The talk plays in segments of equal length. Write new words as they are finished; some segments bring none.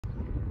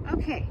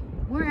Okay,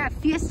 we're at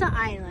Fiesta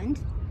Island,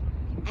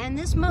 and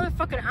this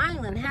motherfucking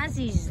island has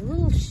these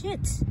little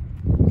shits.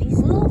 These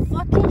little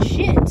fucking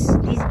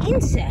shits. These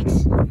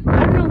insects.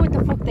 I don't know what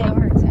the fuck they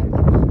are exactly.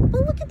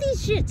 But look at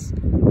these shits.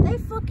 They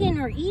fucking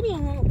are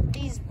eating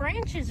these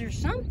branches or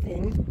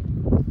something.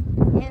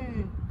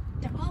 And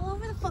they're all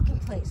over the fucking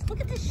place.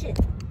 Look at this shit.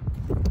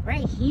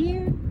 Right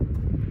here.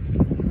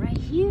 Right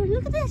here.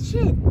 Look at that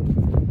shit.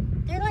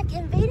 They're like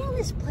invading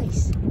this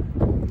place.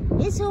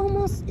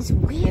 It's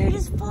weird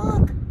as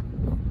fuck.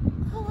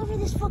 All over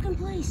this fucking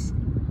place.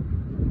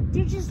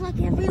 They're just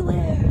like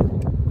everywhere.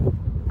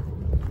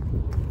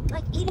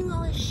 Like eating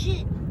all this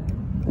shit.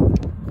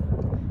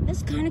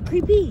 That's kind of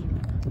creepy.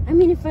 I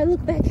mean, if I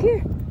look back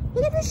here,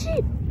 look at this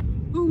shit.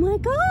 Oh my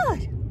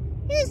god.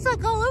 It's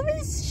like all over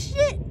this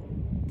shit.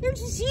 They're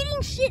just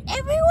eating shit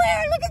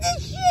everywhere. Look at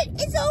this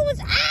shit. It's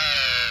almost,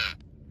 ah!